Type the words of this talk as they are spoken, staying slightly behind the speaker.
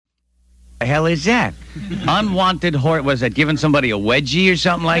The hell is that? Unwanted horse. Was that giving somebody a wedgie or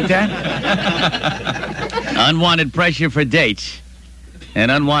something like that? Unwanted pressure for dates and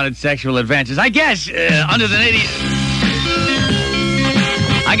unwanted sexual advances. I guess under the Navy.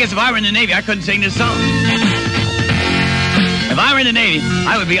 I guess if I were in the Navy, I couldn't sing this song. If I were in the Navy,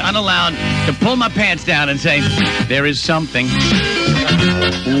 I would be unallowed to pull my pants down and say, "There is something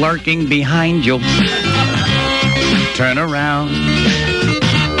lurking behind you. Turn around.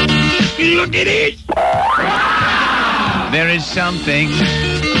 Look at it. There is something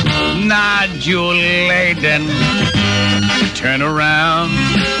nodule-laden. Turn around.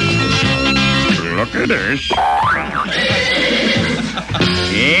 Look at this.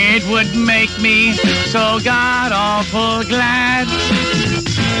 It would make me so god-awful glad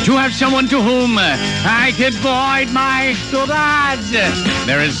to have someone to whom I could void my gods.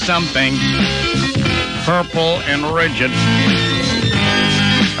 There is something purple and rigid.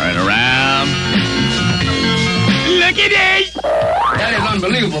 Turn around. Look at this. That is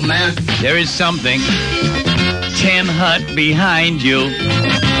unbelievable, man. There is something tin hut behind you.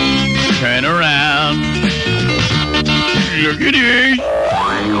 Turn around. Look at this.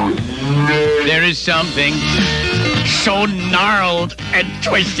 There is something so gnarled and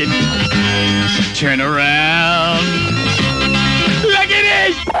twisted. Turn around. Look at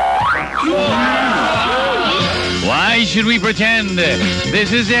this. Why should we pretend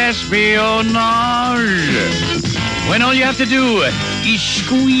this is espionage when all you have to do is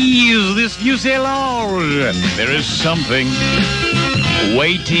squeeze this fuselage? There is something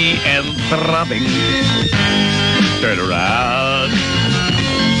weighty and throbbing. Turn around.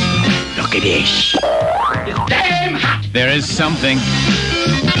 Look at this. Damn hot. There is something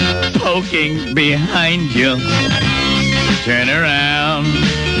poking behind you. Turn around.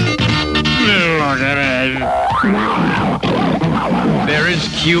 Look at it. There is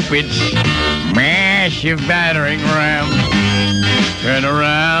Cupid's massive battering ram. Turn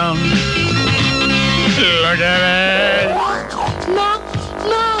around. Look at it. No.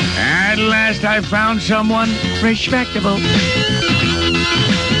 At last I found someone respectable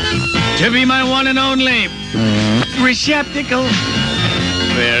to be my one and only receptacle.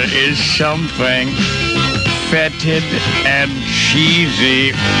 There is something fetid and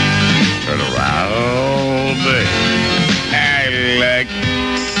cheesy. Turn around. I like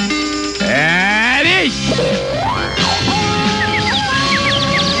this.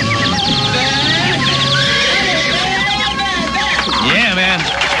 Yeah, man.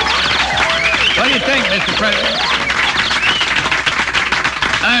 What do you think, Mr. President?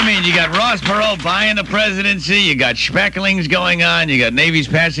 I mean, you got Ross Perot buying the presidency, you got specklings going on, you got navies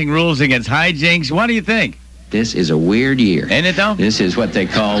passing rules against hijinks. What do you think? This is a weird year. Ain't it, though? This is what they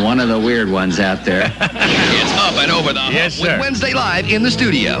call one of the weird ones out there. It's Up and Over the Hump Yes, sir. with Wednesday Live in the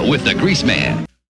studio with the Greasman.